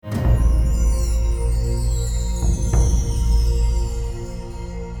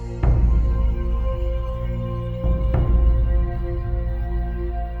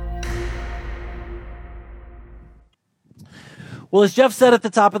Well, as Jeff said at the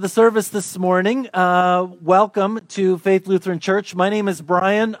top of the service this morning, welcome to Faith Lutheran Church. My name is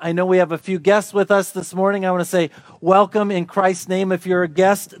Brian. I know we have a few guests with us this morning. I want to say welcome in Christ's name if you're a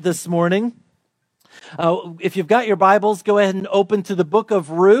guest this morning. If you've got your Bibles, go ahead and open to the book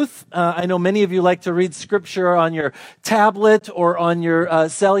of Ruth. I know many of you like to read scripture on your tablet or on your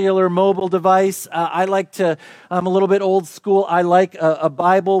cellular mobile device. I'm a little bit old school. I like a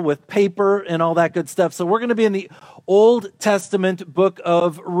Bible with paper and all that good stuff. So we're going to be in the Old Testament book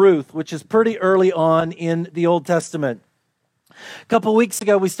of Ruth, which is pretty early on in the Old Testament. A couple weeks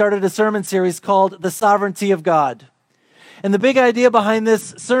ago, we started a sermon series called The Sovereignty of God. And the big idea behind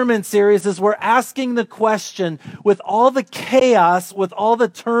this sermon series is we're asking the question, with all the chaos, with all the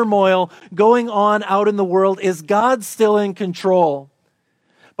turmoil going on out in the world, is God still in control?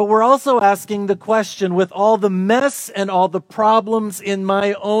 But we're also asking the question, with all the mess and all the problems in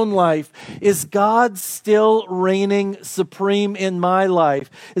my own life, is God still reigning supreme in my life?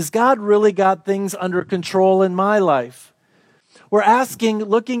 Is God really got things under control in my life? We're asking,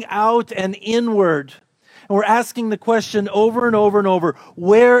 looking out and inward, and we're asking the question over and over and over,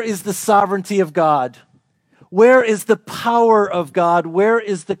 where is the sovereignty of God? Where is the power of God? Where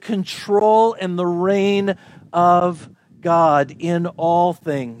is the control and the reign of God in all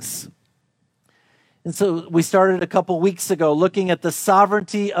things? And so we started a couple weeks ago looking at the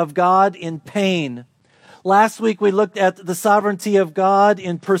sovereignty of God in pain. Last week we looked at the sovereignty of God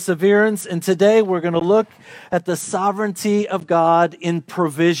in perseverance, and today we're going to look at the sovereignty of God in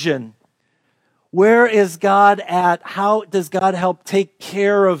provision. Where is God at? How does God help take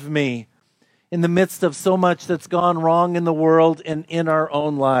care of me in the midst of so much that's gone wrong in the world and in our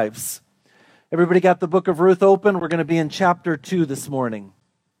own lives? Everybody got the book of Ruth open? We're going to be in chapter 2 this morning.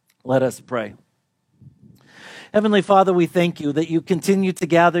 Let us pray. Heavenly Father, we thank you that you continue to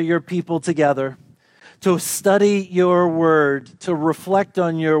gather your people together to study your word, to reflect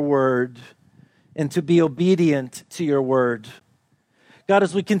on your word, and to be obedient to your word. God,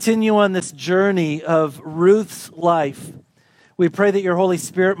 as we continue on this journey of Ruth's life, we pray that your Holy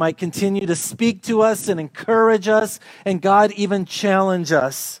Spirit might continue to speak to us and encourage us, and God, even challenge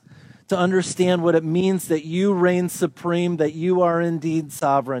us to understand what it means that you reign supreme, that you are indeed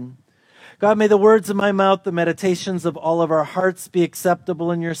sovereign. God, may the words of my mouth, the meditations of all of our hearts be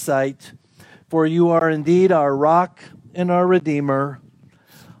acceptable in your sight, for you are indeed our rock and our Redeemer.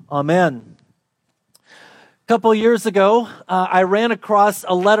 Amen. A couple years ago, I ran across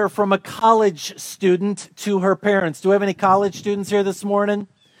a letter from a college student to her parents. Do we have any college students here this morning?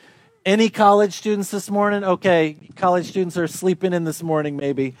 Any college students this morning? Okay, college students are sleeping in this morning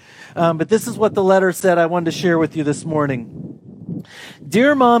maybe. But this is what the letter said I wanted to share with you this morning.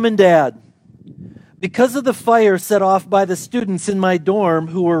 Dear Mom and Dad, because of the fire set off by the students in my dorm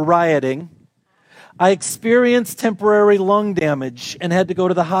who were rioting, I experienced temporary lung damage and had to go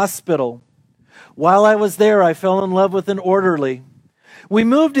to the hospital. While I was there, I fell in love with an orderly. We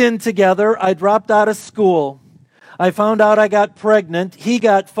moved in together. I dropped out of school. I found out I got pregnant. He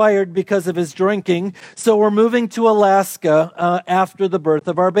got fired because of his drinking. So we're moving to Alaska after the birth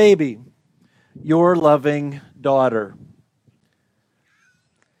of our baby. Your loving daughter.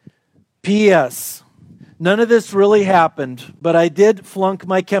 P.S. None of this really happened, but I did flunk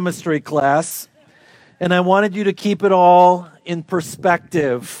my chemistry class, and I wanted you to keep it all in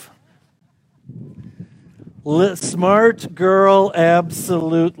perspective. Smart girl,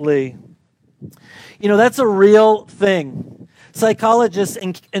 absolutely. You know, that's a real thing. Psychologists,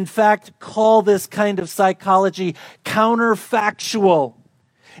 in fact, call this kind of psychology counterfactual.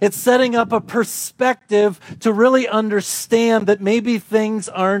 It's setting up a perspective to really understand that maybe things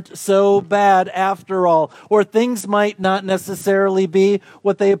aren't so bad after all, or things might not necessarily be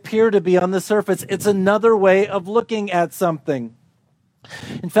what they appear to be on the surface. It's another way of looking at something.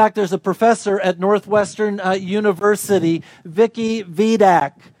 In fact, there's a professor at Northwestern University, Vicky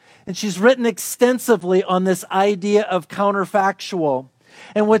Vidak, and she's written extensively on this idea of counterfactual.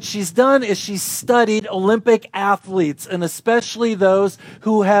 And what she's done is she's studied Olympic athletes, and especially those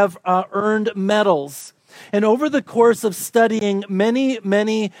who have earned medals. And over the course of studying many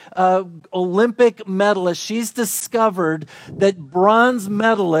Olympic medalists, she's discovered that bronze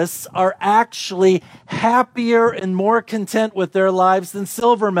medalists are actually happier and more content with their lives than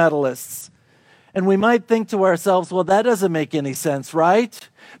silver medalists. And we might think to ourselves, well, that doesn't make any sense, right?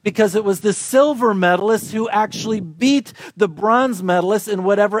 Because it was the silver medalists who actually beat the bronze medalists in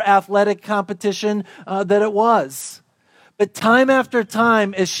whatever athletic competition that it was. But time after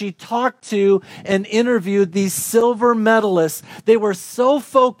time, as she talked to and interviewed these silver medalists, they were so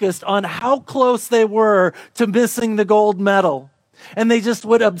focused on how close they were to missing the gold medal. And they just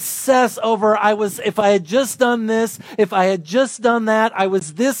would obsess over, if I had just done this, if I had just done that, I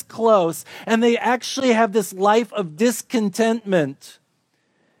was this close. And they actually have this life of discontentment.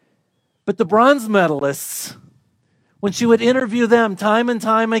 But the bronze medalists, when she would interview them time and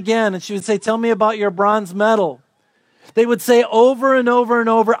time again, and she would say, tell me about your bronze medal, they would say over and over and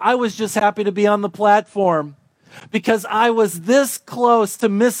over, I was just happy to be on the platform because I was this close to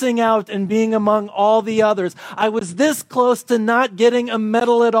missing out and being among all the others. I was this close to not getting a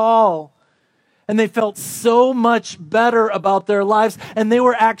medal at all. And they felt so much better about their lives, and they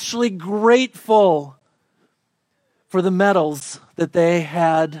were actually grateful for the medals that they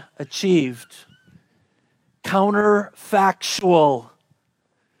had achieved. Counterfactual.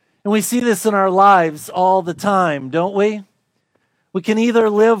 And we see this in our lives all the time, don't we? We can either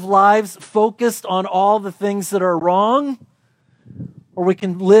live lives focused on all the things that are wrong, or we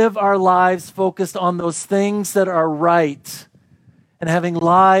can live our lives focused on those things that are right and having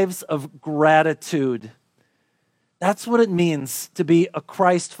lives of gratitude. That's what it means to be a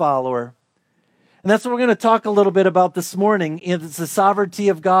Christ follower. And that's what we're going to talk a little bit about this morning. It's the sovereignty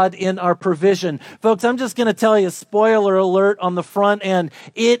of God in our provision. Folks, I'm just going to tell you, spoiler alert on the front end,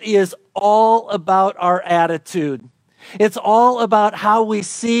 it is all about our attitude. It's all about how we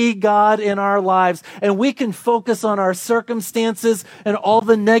see God in our lives. And we can focus on our circumstances and all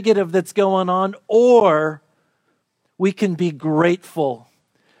the negative that's going on, or we can be grateful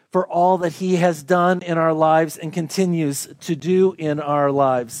for all that He has done in our lives and continues to do in our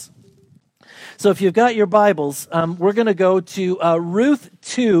lives. So if you've got your Bibles, we're going to go to Ruth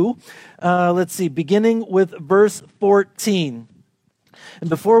 2, beginning with verse 14. And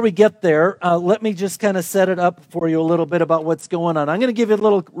before we get there, let me just kind of set it up for you a little bit about what's going on. I'm going to give you a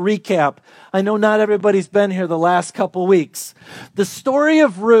little recap. I know not everybody's been here the last couple weeks. The story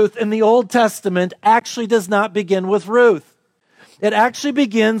of Ruth in the Old Testament actually does not begin with Ruth. It actually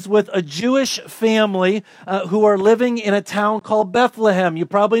begins with a Jewish family who are living in a town called Bethlehem. You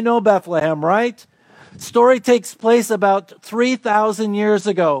probably know Bethlehem, right? Story takes place about 3,000 years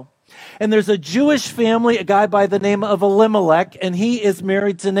ago. And there's a Jewish family, a guy by the name of Elimelech, and he is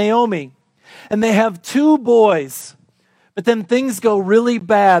married to Naomi. And they have two boys. But then things go really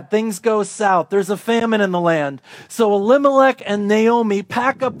bad. Things go south. There's a famine in the land. So Elimelech and Naomi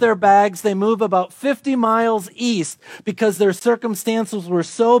pack up their bags. They move about 50 miles east because their circumstances were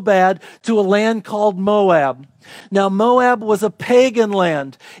so bad to a land called Moab. Now, Moab was a pagan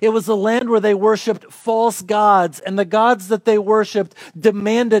land. It was a land where they worshiped false gods, and the gods that they worshiped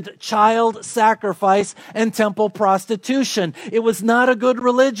demanded child sacrifice and temple prostitution. It was not a good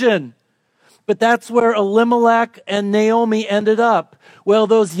religion. But that's where Elimelech and Naomi ended up. Well,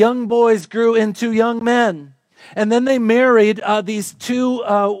 those young boys grew into young men. And then they married these two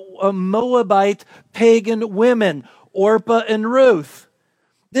Moabite pagan women, Orpah and Ruth.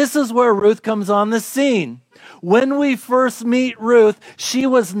 This is where Ruth comes on the scene. When we first meet Ruth, she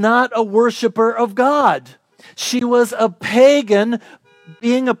was not a worshiper of God. She was a pagan,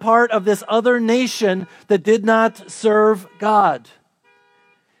 being a part of this other nation that did not serve God.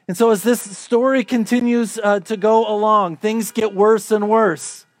 And so as this story continues to go along, things get worse and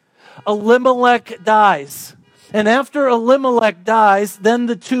worse. Elimelech dies. And after Elimelech dies, then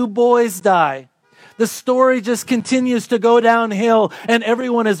the two boys die. The story just continues to go downhill, and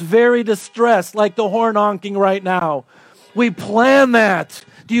everyone is very distressed, like the horn honking right now. We plan that.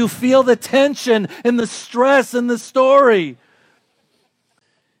 Do you feel the tension and the stress in the story?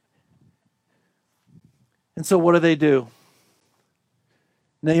 And so what do?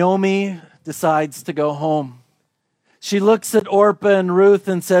 Naomi decides to go home. She looks at Orpah and Ruth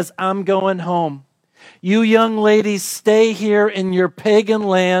and says, I'm going home. You young ladies stay here in your pagan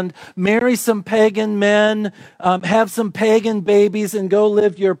land, marry some pagan men, have some pagan babies, and go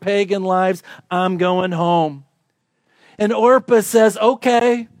live your pagan lives. I'm going home. And Orpah says,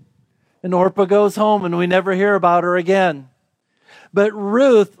 okay. And Orpah goes home, and we never hear about her again. But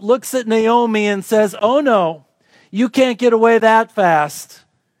Ruth looks at Naomi and says, oh no, you can't get away that fast.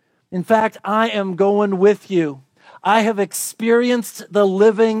 In fact, I am going with you. I have experienced the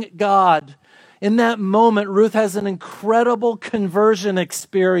living God. In that moment, Ruth has an incredible conversion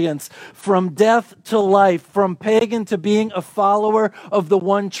experience from death to life, from pagan to being a follower of the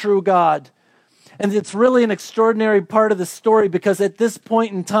one true God. And it's really an extraordinary part of the story because at this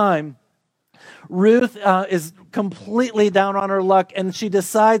point in time, Ruth is completely down on her luck, and she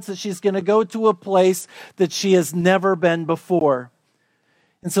decides that she's going to go to a place that she has never been before.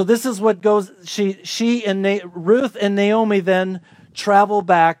 And so this is what goes. Ruth and Naomi then travel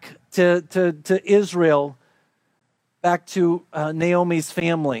back to Israel, back to Naomi's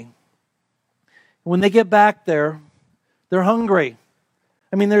family. When they get back there, They're hungry.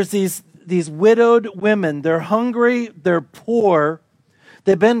 I mean, there's these widowed women. They're hungry. They're poor.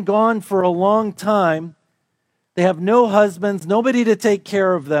 They've been gone for a long time. They have no husbands, nobody to take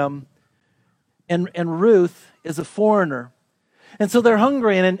care of them. And Ruth is a foreigner. And so they're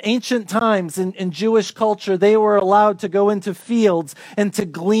hungry. And in ancient times, in Jewish culture, they were allowed to go into fields and to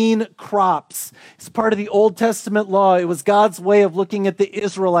glean crops. It's part of the Old Testament law. It was God's way of looking at the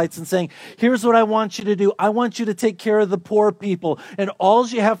Israelites and saying, here's what I want you to do. I want you to take care of the poor people. And all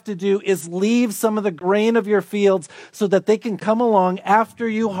you have to do is leave some of the grain of your fields so that they can come along after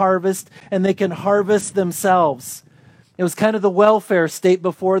you harvest and they can harvest themselves. It was kind of the welfare state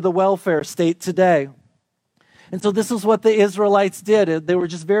before the welfare state today. And so this is what the Israelites did. They were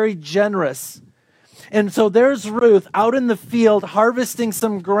just very generous. And so there's Ruth out in the field harvesting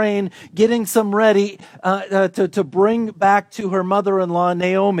some grain, getting some ready to bring back to her mother-in-law,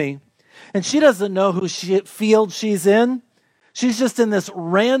 Naomi. And she doesn't know whose field she's in. She's just in this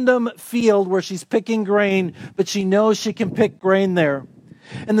random field where she's picking grain, but she knows she can pick grain there.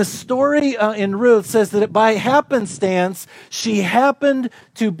 And the story in Ruth says that by happenstance, she happened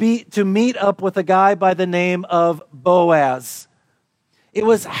to meet up with a guy by the name of Boaz. It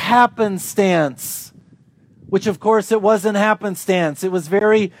was happenstance, which of course it wasn't happenstance. It was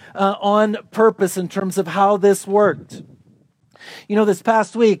very on purpose in terms of how this worked. You know, this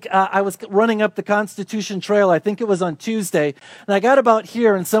past week, I was running up the Constitution Trail. I think it was on Tuesday. And I got about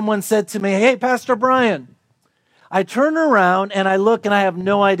here and someone said to me, "Hey, Pastor Brian." I turn around and I look and I have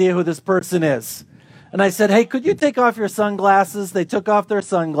no idea who this person is. And I said, "Hey, could you take off your sunglasses?" They took off their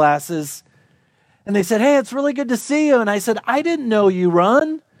sunglasses. And they said, "Hey, it's really good to see you." And I said, "I didn't know you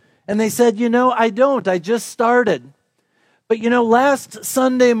run." And they said, "I don't. I just started." But last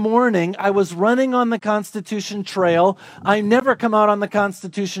Sunday morning, I was running on the Constitution Trail. I never come out on the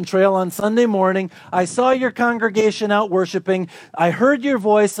Constitution Trail on Sunday morning. I saw your congregation out worshiping. I heard your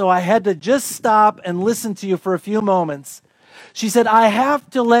voice, so I had to just stop and listen to you for a few moments. She said, "I have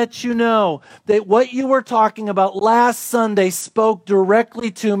to let you know that what you were talking about last Sunday spoke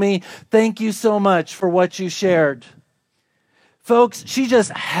directly to me. Thank you so much for what you shared." Folks, she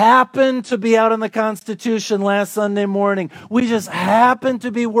just happened to be out on the Constitution last Sunday morning. We just happened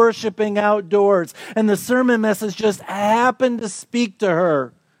to be worshiping outdoors, and the sermon message just happened to speak to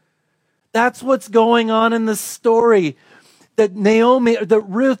her. That's what's going on in the story. That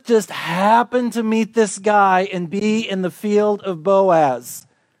Ruth just happened to meet this guy and be in the field of Boaz.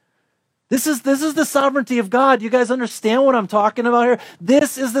 This is the sovereignty of God. You guys understand what I'm talking about here?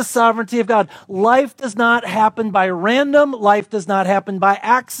 This is the sovereignty of God. Life does not happen by random. Life does not happen by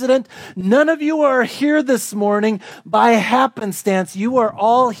accident. None of you are here this morning by happenstance. You are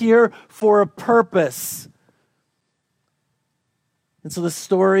all here for a purpose. And so the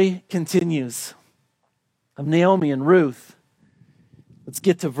story continues of Naomi and Ruth. Let's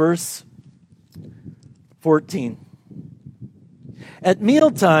get to verse 14. At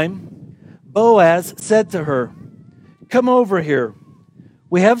mealtime, Boaz said to her, "Come over here.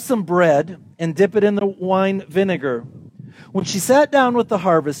 We have some bread and dip it in the wine vinegar." When she sat down with the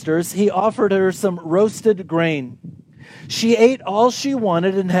harvesters, he offered her some roasted grain. She ate all she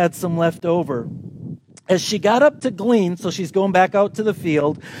wanted and had some left over. As she got up to glean, so she's going back out to the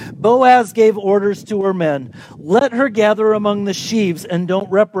field, Boaz gave orders to her men. "Let her gather among the sheaves and don't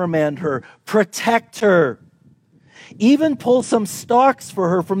reprimand her. Protect her. Even pull some stalks for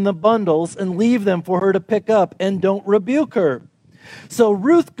her from the bundles and leave them for her to pick up, and don't rebuke her." So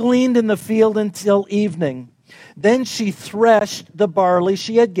Ruth gleaned in the field until evening. Then she threshed the barley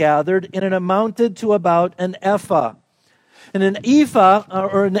she had gathered, and it amounted to about an ephah. And an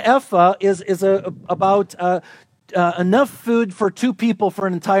ephah is about enough food for two people for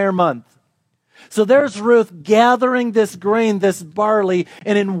an entire month. So there's Ruth gathering this grain, this barley,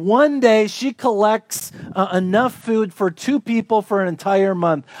 and in one day she collects enough food for two people for an entire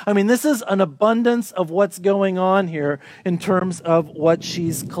month. I mean, this is an abundance of what's going on here in terms of what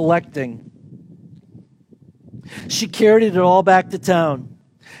she's collecting. She carried it all back to town.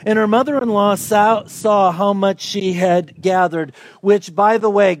 And her mother-in-law saw how much she had gathered, which, by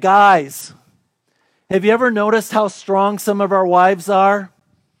the way, guys, have you ever noticed how strong some of our wives are?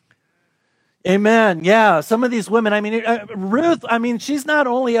 Amen. Yeah, some of these women, Ruth, she's not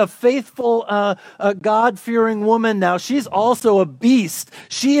only a faithful, God-fearing woman now, she's also a beast.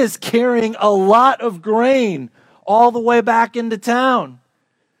 She is carrying a lot of grain all the way back into town.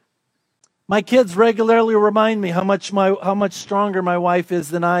 My kids regularly remind me how much stronger my wife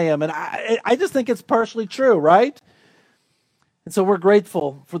is than I am, and I just think it's partially true, right? And so we're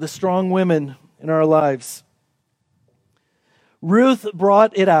grateful for the strong women in our lives. Ruth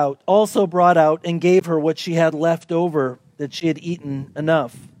also brought out and gave her what she had left over, that she had eaten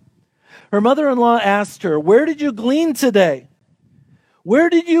enough. Her mother-in-law asked her, "Where did you glean today? Where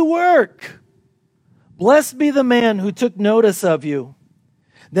did you work? Blessed be the man who took notice of you."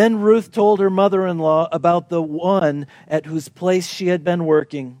 Then Ruth told her mother-in-law about the one at whose place she had been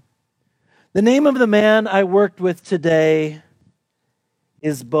working. "The name of the man I worked with today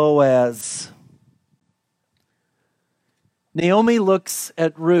is Boaz." Naomi looks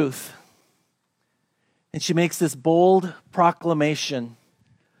at Ruth and she makes this bold proclamation.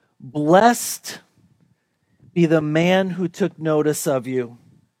 "Blessed be the man who took notice of you."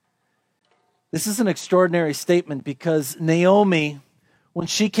 This is an extraordinary statement because Naomi, when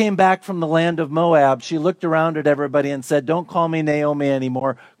she came back from the land of Moab, she looked around at everybody and said, "Don't call me Naomi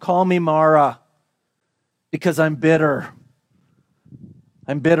anymore. Call me Mara, because I'm bitter.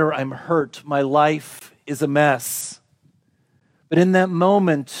 I'm bitter. I'm hurt. My life is a mess." But in that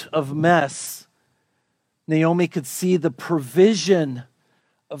moment of mess, Naomi could see the provision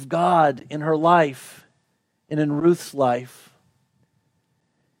of God in her life and in Ruth's life.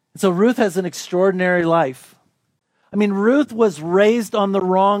 So Ruth has an extraordinary life. I mean, Ruth was raised on the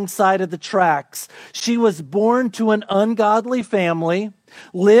wrong side of the tracks. She was born to an ungodly family,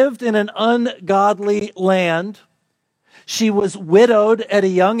 lived in an ungodly land. She was widowed at a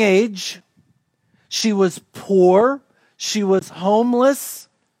young age. She was poor. She was homeless.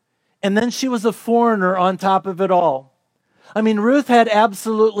 And then she was a foreigner on top of it all. I mean, Ruth had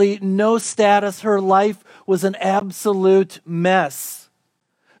absolutely no status. Her life was an absolute mess.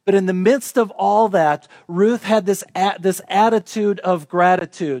 But in the midst of all that, Ruth had this attitude of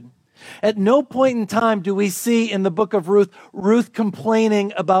gratitude. At no point in time do we see in the book of Ruth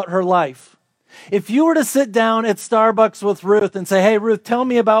complaining about her life. If you were to sit down at Starbucks with Ruth and say, "Hey, Ruth, tell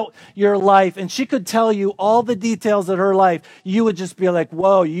me about your life," and she could tell you all the details of her life, you would just be like,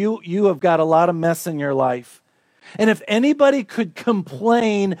 "Whoa, you have got a lot of mess in your life." And if anybody could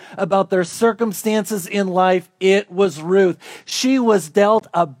complain about their circumstances in life, it was Ruth. She was dealt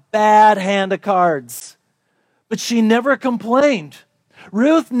a bad hand of cards, but she never complained.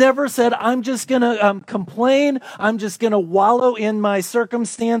 Ruth never said, "I'm just going to complain. I'm just going to wallow in my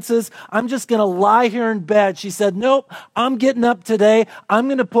circumstances. I'm just going to lie here in bed." She said, "Nope, I'm getting up today. I'm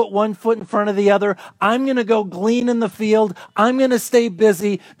going to put one foot in front of the other. I'm going to go glean in the field. I'm going to stay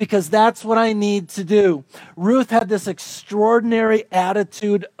busy because that's what I need to do." Ruth had this extraordinary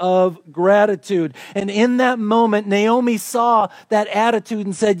attitude of gratitude. And in that moment, Naomi saw that attitude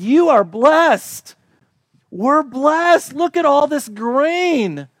and said, "You are blessed. We're blessed. Look at all this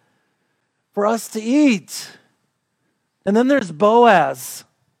grain for us to eat." And then there's Boaz.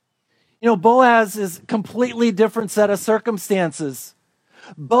 You know, Boaz is a completely different set of circumstances.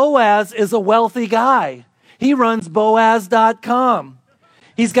 Boaz is a wealthy guy. He runs Boaz.com.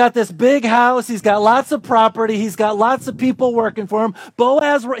 He's got this big house. He's got lots of property. He's got lots of people working for him.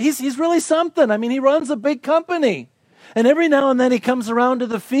 Boaz, he's really something. I mean, he runs a big company. And every now and then he comes around to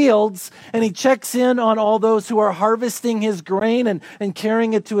the fields and he checks in on all those who are harvesting his grain and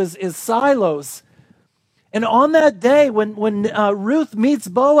carrying it to his silos. And on that day, when Ruth meets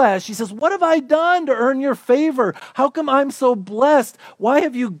Boaz, she says, "What have I done to earn your favor? How come I'm so blessed? Why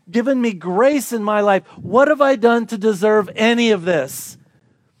have you given me grace in my life? What have I done to deserve any of this?"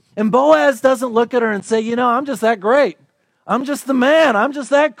 And Boaz doesn't look at her and say, "You know, I'm just that great. I'm just the man. I'm just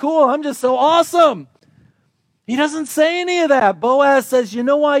that cool. I'm just so awesome." He doesn't say any of that. Boaz says, "You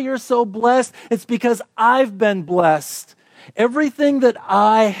know why you're so blessed? It's because I've been blessed. Everything that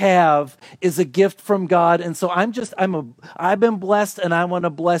I have is a gift from God. And so I've been blessed and I want to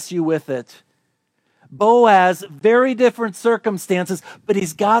bless you with it." Boaz, very different circumstances, but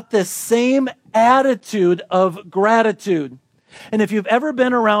he's got this same attitude of gratitude. And if you've ever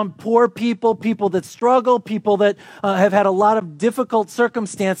been around poor people, people that struggle, people that have had a lot of difficult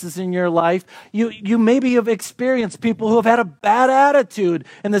circumstances in your life, you maybe have experienced people who have had a bad attitude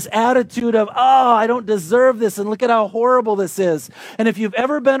and this attitude of, "Oh, I don't deserve this, and look at how horrible this is." And if you've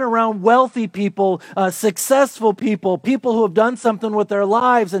ever been around wealthy people, successful people, people who have done something with their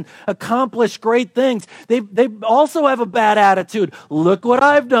lives and accomplished great things, they also have a bad attitude. "Look what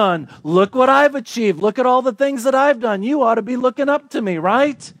I've done. Look what I've achieved. Look at all the things that I've done. You ought to be looking up to me,"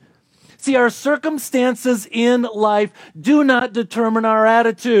 right? See, our circumstances in life do not determine our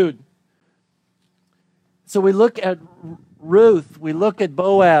attitude. So we look at Ruth, we look at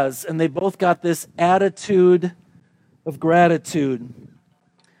Boaz, and they both got this attitude of gratitude.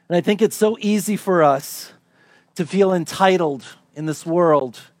 And I think it's so easy for us to feel entitled in this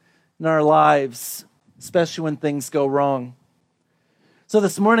world, in our lives, especially when things go wrong. So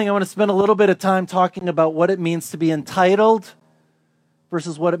this morning, I want to spend a little bit of time talking about what it means to be entitled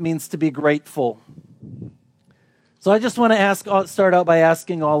versus what it means to be grateful. So I just want to start out by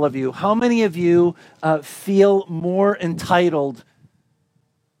asking all of you, how many of you feel more entitled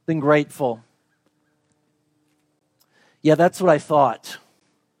than grateful? Yeah, that's what I thought.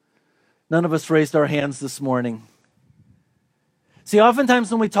 None of us raised our hands this morning. See, oftentimes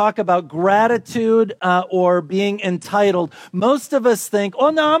when we talk about gratitude or being entitled, most of us think,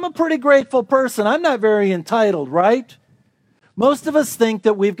 oh, no, I'm a pretty grateful person. I'm not very entitled, right? Most of us think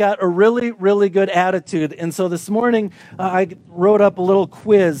that we've got a really, really good attitude. And so this morning, I wrote up a little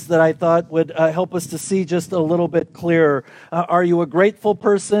quiz that I thought would help us to see just a little bit clearer. Are you a grateful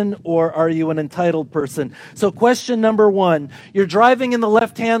person or are you an entitled person? So question number 1, you're driving in the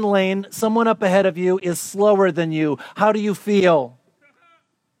left-hand lane. Someone up ahead of you is slower than you. How do you feel?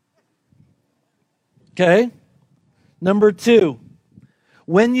 Okay. Number 2,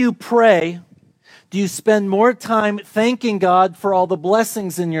 when you pray, do you spend more time thanking God for all the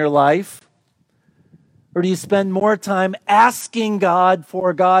blessings in your life? Or do you spend more time asking God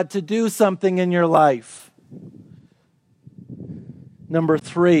for God to do something in your life? Number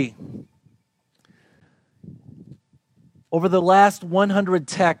 3, over the last 100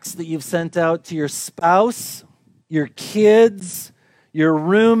 texts that you've sent out to your spouse, your kids, your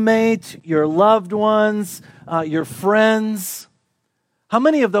roommate, your loved ones, your friends, how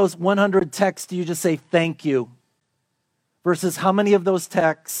many of those 100 texts do you just say thank you? Versus how many of those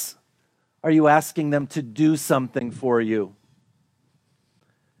texts are you asking them to do something for you?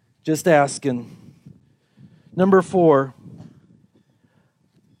 Just asking. Number 4,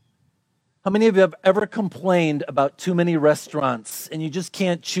 how many of you have ever complained about too many restaurants and you just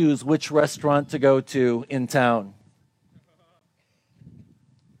can't choose which restaurant to go to in town?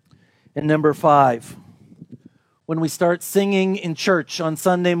 And number 5, when we start singing in church on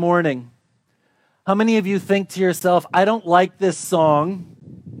Sunday morning, how many of you think to yourself, I don't like this song,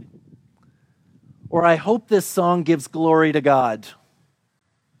 or I hope this song gives glory to God?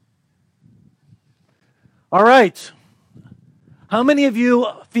 All right. How many of you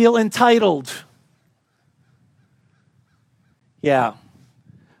feel entitled? Yeah.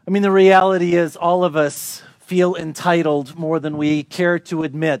 I mean, the reality is all of us feel entitled more than we care to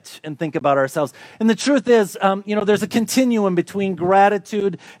admit and think about ourselves. And the truth is, there's a continuum between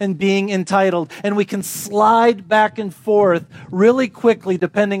gratitude and being entitled. And we can slide back and forth really quickly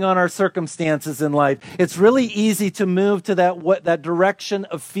depending on our circumstances in life. It's really easy to move to that direction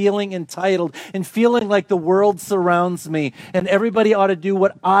of feeling entitled and feeling like the world surrounds me and everybody ought to do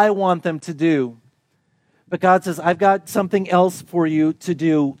what I want them to do. But God says, I've got something else for you to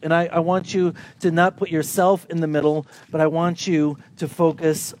do. And I want you to not put yourself in the middle, but I want you to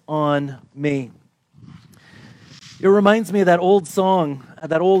focus on me. It reminds me of that old song,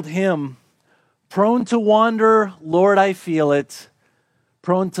 that old hymn, prone to wander, Lord, I feel it,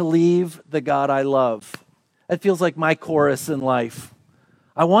 prone to leave the God I love. That feels like my chorus in life.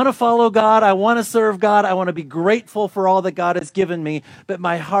 I want to follow God. I want to serve God. I want to be grateful for all that God has given me. But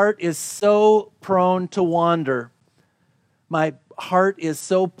my heart is so prone to wander. My heart is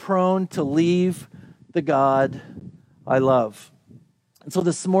so prone to leave the God I love. And so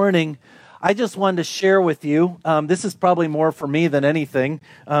this morning, I just wanted to share with you, this is probably more for me than anything.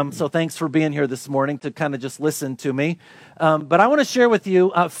 So thanks for being here this morning to kind of just listen to me. But I want to share with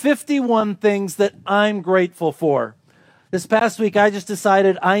you 51 things that I'm grateful for. This past week, I just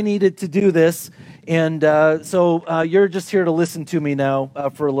decided I needed to do this, and so you're just here to listen to me now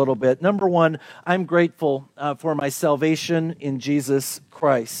for a little bit. Number 1, I'm grateful for my salvation in Jesus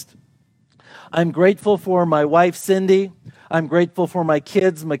Christ. I'm grateful for my wife, Cindy. I'm grateful for my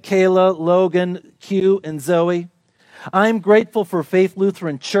kids, Michaela, Logan, Hugh, and Zoe. I'm grateful for Faith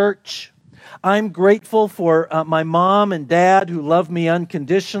Lutheran Church. I'm grateful for my mom and dad who love me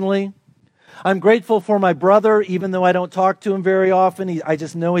unconditionally. I'm grateful for my brother, even though I don't talk to him very often. I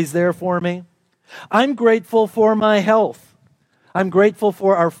just know he's there for me. I'm grateful for my health. I'm grateful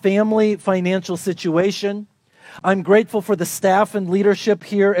for our family financial situation. I'm grateful for the staff and leadership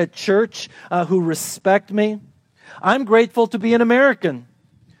here at church who respect me. I'm grateful to be an American.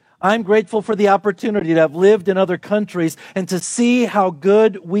 I'm grateful for the opportunity to have lived in other countries and to see how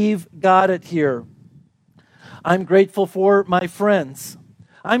good we've got it here. I'm grateful for my friends.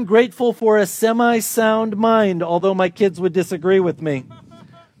 I'm grateful for a semi-sound mind, although my kids would disagree with me.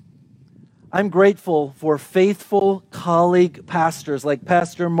 I'm grateful for faithful colleague pastors like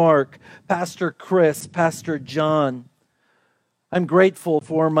Pastor Mark, Pastor Chris, Pastor John. I'm grateful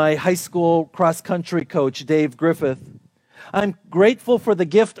for my high school cross-country coach, Dave Griffith. I'm grateful for the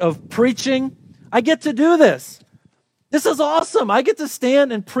gift of preaching. I get to do this. This is awesome. I get to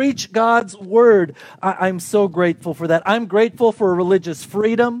stand and preach God's word. I'm so grateful for that. I'm grateful for religious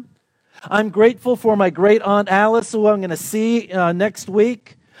freedom. I'm grateful for my great aunt Alice, who I'm going to see next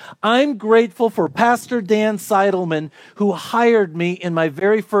week. I'm grateful for Pastor Dan Seidelman, who hired me in my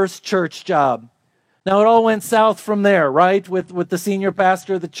very first church job. Now, it all went south from there, right, with the senior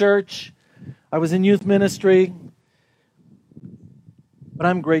pastor of the church. I was in youth ministry. But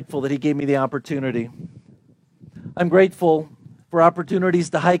I'm grateful that he gave me the opportunity. I'm grateful for opportunities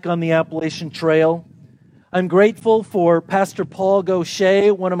to hike on the Appalachian Trail. I'm grateful for Pastor Paul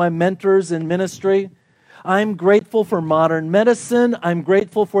Gaucher, one of my mentors in ministry. I'm grateful for modern medicine. I'm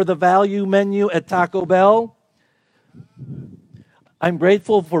grateful for the value menu at Taco Bell. I'm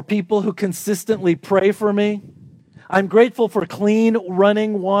grateful for people who consistently pray for me. I'm grateful for clean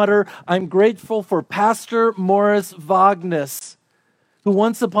running water. I'm grateful for Pastor Morris Vagnes, who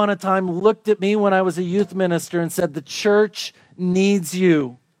once upon a time looked at me when I was a youth minister and said, "The church needs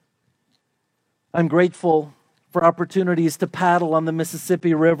you." I'm grateful for opportunities to paddle on the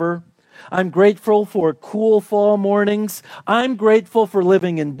Mississippi River. I'm grateful for cool fall mornings. I'm grateful for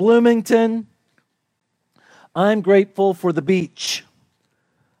living in Bloomington. I'm grateful for the beach.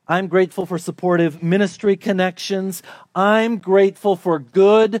 I'm grateful for supportive ministry connections. I'm grateful for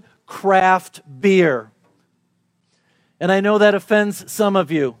good craft beer. And I know that offends some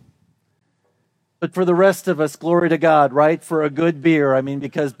of you. But for the rest of us, glory to God, right? For a good beer. I mean,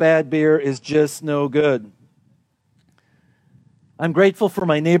 because bad beer is just no good. I'm grateful for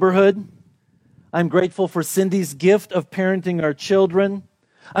my neighborhood. I'm grateful for Cindy's gift of parenting our children.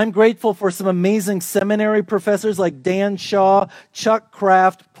 I'm grateful for some amazing seminary professors like Dan Shaw, Chuck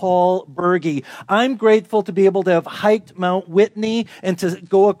Kraft, Paul Berge. I'm grateful to be able to have hiked Mount Whitney and to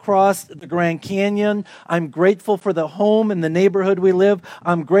go across the Grand Canyon. I'm grateful for the home and the neighborhood we live.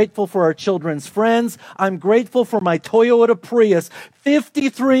 I'm grateful for our children's friends. I'm grateful for my Toyota Prius,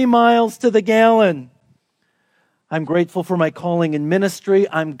 53 miles to the gallon. I'm grateful for my calling in ministry.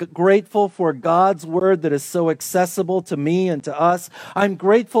 I'm grateful for God's word that is so accessible to me and to us. I'm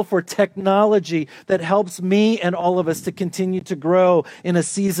grateful for technology that helps me and all of us to continue to grow in a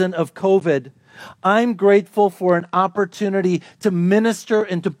season of COVID. I'm grateful for an opportunity to minister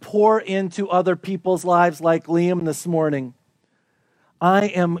and to pour into other people's lives like Liam this morning. I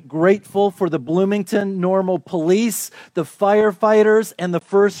am grateful for the Bloomington Normal Police, the firefighters, and the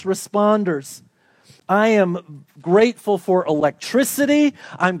first responders. I am grateful for electricity.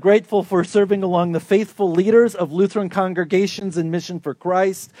 I'm grateful for serving along the faithful leaders of Lutheran congregations in Mission for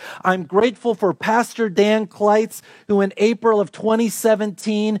Christ. I'm grateful for Pastor Dan Kleitz, who in April of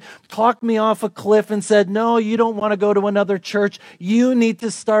 2017 talked me off a cliff and said, "No, you don't want to go to another church. You need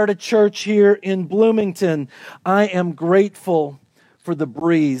to start a church here in Bloomington." I am grateful for the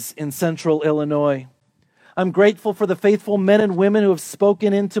breeze in central Illinois. I'm grateful for the faithful men and women who have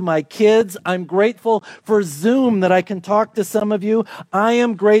spoken into my kids. I'm grateful for Zoom that I can talk to some of you. I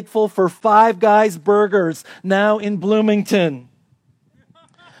am grateful for Five Guys Burgers now in Bloomington.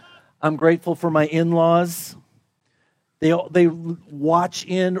 I'm grateful for my in-laws. They watch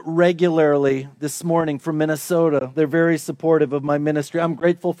in regularly this morning from Minnesota. They're very supportive of my ministry. I'm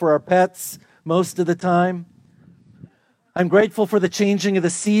grateful for our pets most of the time. I'm grateful for the changing of the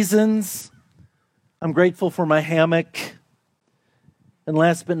seasons. I'm grateful for my hammock. And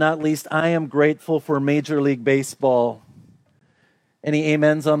last but not least, I am grateful for Major League Baseball. Any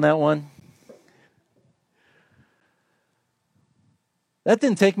amens on that one? That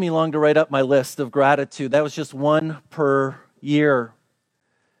didn't take me long to write up my list of gratitude. That was just one per year.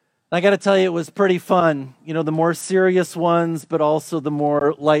 I got to tell you, it was pretty fun. You know, the more serious ones, but also the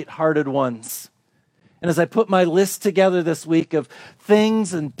more lighthearted ones. And as I put my list together this week of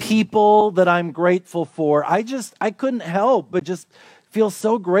things and people that I'm grateful for, I couldn't help but just feel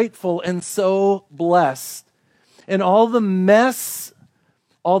so grateful and so blessed. And all the mess,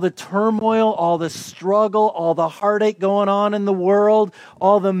 all the turmoil, all the struggle, all the heartache going on in the world,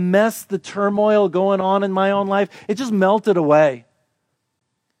 all the mess, the turmoil going on in my own life, it just melted away.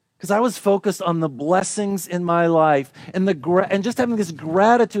 Because I was focused on the blessings in my life and and just having this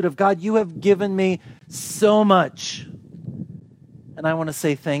gratitude of, God, you have given me so much. And I want to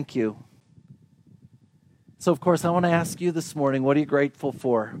say thank you. So, of course, I want to ask you this morning, what are you grateful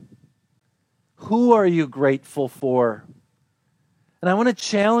for? Who are you grateful for? And I want to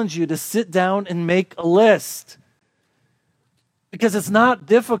challenge you to sit down and make a list. Because it's not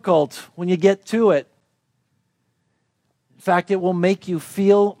difficult when you get to it. In fact, it will make you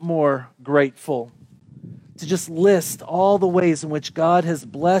feel more grateful to just list all the ways in which God has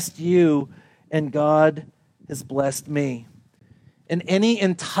blessed you and God has blessed me. and any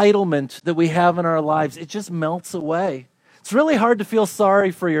entitlement that we have in our lives, it just melts away. It's really hard to feel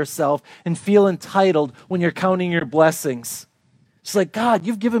sorry for yourself and feel entitled when you're counting your blessings. It's like, God,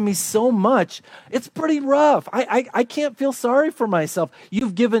 you've given me so much. It's pretty rough. I can't feel sorry for myself.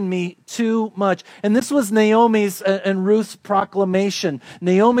 You've given me too much. And this was Naomi's and Ruth's proclamation.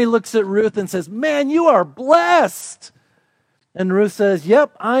 Naomi looks at Ruth and says, man, you are blessed. And Ruth says,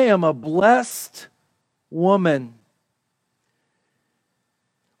 yep, I am a blessed woman.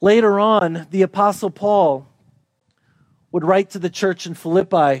 Later on, the Apostle Paul would write to the church in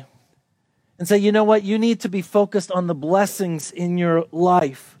Philippi and say, you know what, you need to be focused on the blessings in your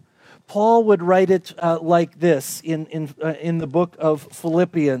life. Paul would write it like this in the book of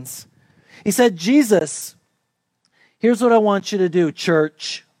Philippians. He said, Jesus, here's what I want you to do,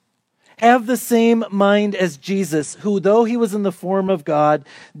 church. Have the same mind as Jesus, who, though he was in the form of God,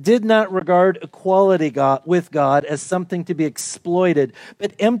 did not regard equality with God as something to be exploited,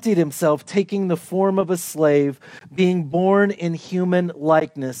 but emptied himself, taking the form of a slave, being born in human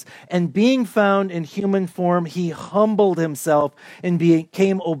likeness. And being found in human form, he humbled himself and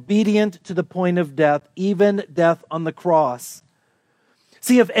became obedient to the point of death, even death on the cross.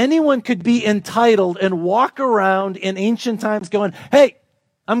 See, if anyone could be entitled and walk around in ancient times going, hey,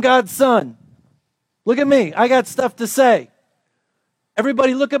 I'm God's son. Look at me. I got stuff to say.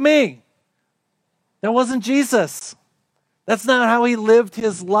 Everybody look at me. That wasn't Jesus. That's not how he lived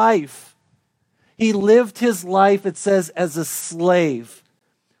his life. He lived his life, it says, as a slave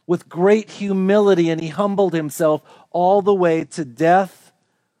with great humility, and he humbled himself all the way to death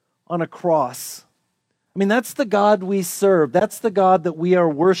on a cross. I mean, that's the God we serve. That's the God that we are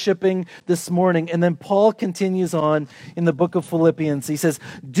worshiping this morning. And then Paul continues on in the book of Philippians. He says,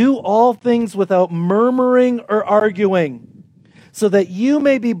 do all things without murmuring or arguing, so that you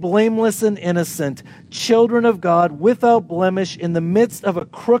may be blameless and innocent, children of God, without blemish, in the midst of a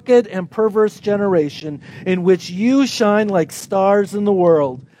crooked and perverse generation, in which you shine like stars in the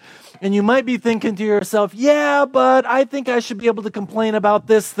world. And you might be thinking to yourself, yeah, but I think I should be able to complain about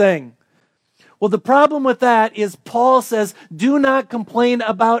this thing. Well, the problem with that is Paul says, do not complain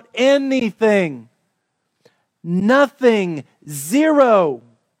about anything. Nothing. Zero.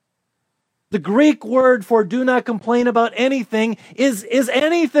 The Greek word for do not complain about anything is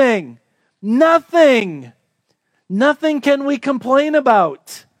anything. Nothing. Nothing can we complain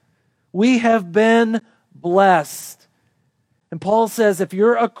about. We have been blessed. And Paul says, if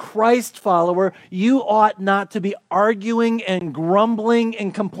you're a Christ follower, you ought not to be arguing and grumbling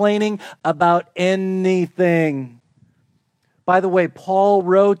and complaining about anything. By the way, Paul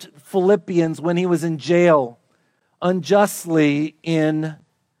wrote Philippians when he was in jail, unjustly in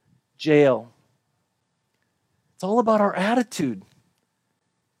jail. It's all about our attitude.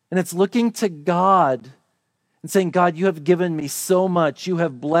 And it's looking to God and saying, God, you have given me so much. You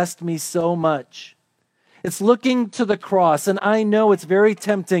have blessed me so much. It's looking to the cross, and I know it's very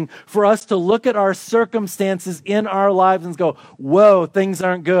tempting for us to look at our circumstances in our lives and go, whoa, things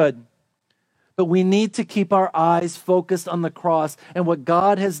aren't good. But we need to keep our eyes focused on the cross and what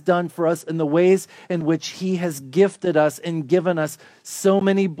God has done for us in the ways in which he has gifted us and given us so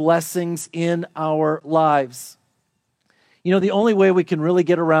many blessings in our lives. You know, the only way we can really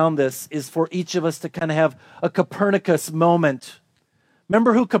get around this is for each of us to kind of have a Copernicus moment.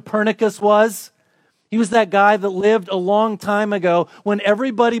 Remember who Copernicus was? He was that guy that lived a long time ago when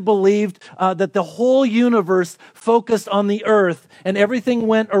everybody believed that the whole universe focused on the earth and everything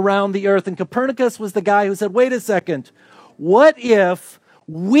went around the earth. And Copernicus was the guy who said, wait a second, what if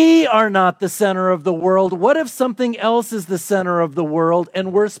we are not the center of the world? What if something else is the center of the world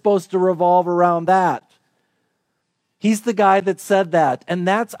and we're supposed to revolve around that? He's the guy that said that. And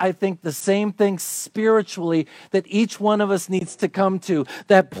that's, I think, the same thing spiritually that each one of us needs to come to.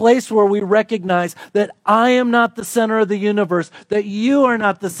 That place where we recognize that I am not the center of the universe, that you are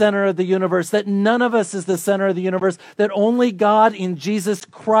not the center of the universe, that none of us is the center of the universe, that only God in Jesus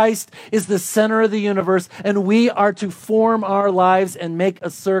Christ is the center of the universe, and we are to form our lives and make a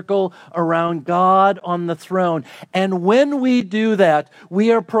circle around God on the throne. And when we do that,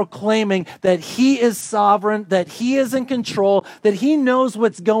 we are proclaiming that he is sovereign, that he is in control, that he knows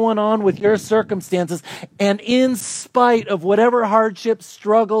what's going on with your circumstances. And in spite of whatever hardships,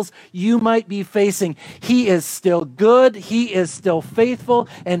 struggles you might be facing, he is still good, he is still faithful,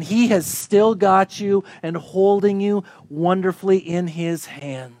 and he has still got you and holding you wonderfully in his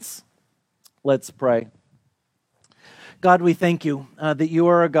hands. Let's pray. God, we thank you that you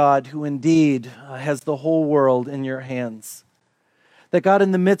are a God who indeed has the whole world in your hands. That God,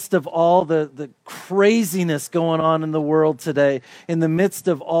 in the midst of all the craziness going on in the world today, in the midst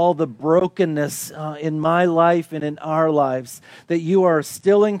of all the brokenness in my life and in our lives, that you are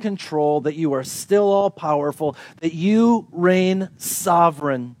still in control, that you are still all powerful, that you reign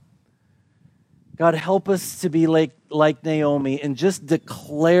sovereign. God, help us to be like Naomi and just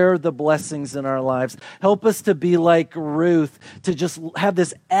declare the blessings in our lives. Help us to be like Ruth, to just have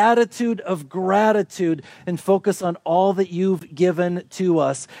this attitude of gratitude and focus on all that you've given to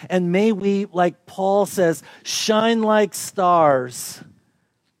us. And may we, like Paul says, shine like stars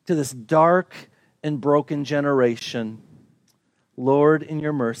to this dark and broken generation. Lord, in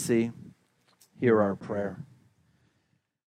your mercy, hear our prayer.